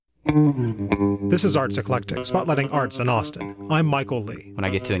This is Arts Eclectic, spotlighting arts in Austin. I'm Michael Lee. When I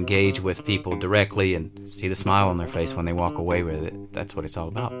get to engage with people directly and see the smile on their face when they walk away with it, that's what it's all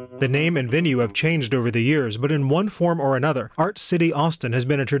about. The name and venue have changed over the years, but in one form or another, Art City Austin has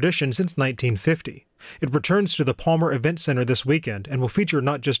been a tradition since 1950. It returns to the Palmer Event Center this weekend and will feature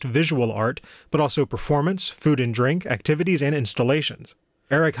not just visual art, but also performance, food and drink, activities, and installations.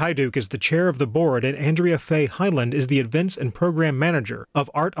 Eric Hiduke is the chair of the board, and Andrea Hyland is the events and program manager of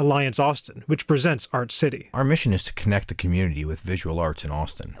Art Alliance Austin, which presents Art City. Our mission is to connect the community with visual arts in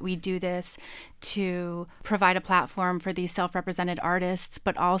Austin. We do this to provide a platform for these self-represented artists,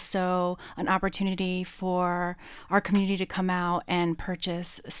 but also an opportunity for our community to come out and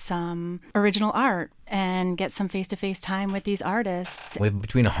purchase some original art and get some face-to-face time with these artists. We have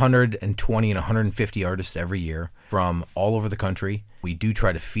between 120 and 150 artists every year from all over the country. We do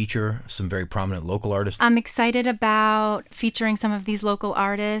try to feature some very prominent local artists. I'm excited about featuring some of these local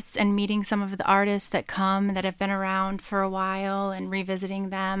artists and meeting some of the artists that come that have been around for a while and revisiting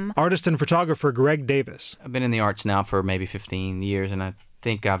them. Artist and photographer Greg Davis. I've been in the arts now for maybe 15 years, and I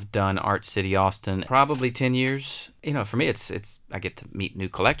think I've done Art City Austin probably 10 years. You know, for me, it's I get to meet new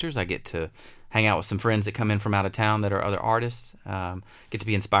collectors. I get to hang out with some friends that come in from out of town that are other artists. Get to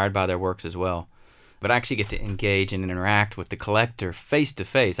be inspired by their works as well. But I actually get to engage and interact with the collector face to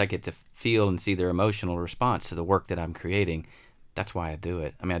face. I get to feel and see their emotional response to the work that I'm creating. That's why I do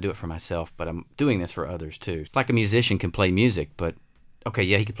it. I mean, I do it for myself, but I'm doing this for others too. It's like a musician can play music, but okay,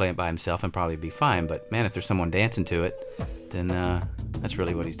 yeah, he could play it by himself and probably be fine. But man, if there's someone dancing to it, then that's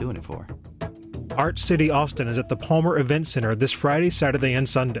really what he's doing it for. Art City Austin is at the Palmer Event Center this Friday, Saturday, and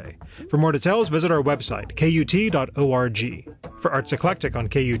Sunday. For more details, visit our website, kut.org. For Arts Eclectic on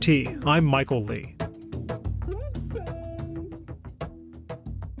KUT, I'm Michael Lee.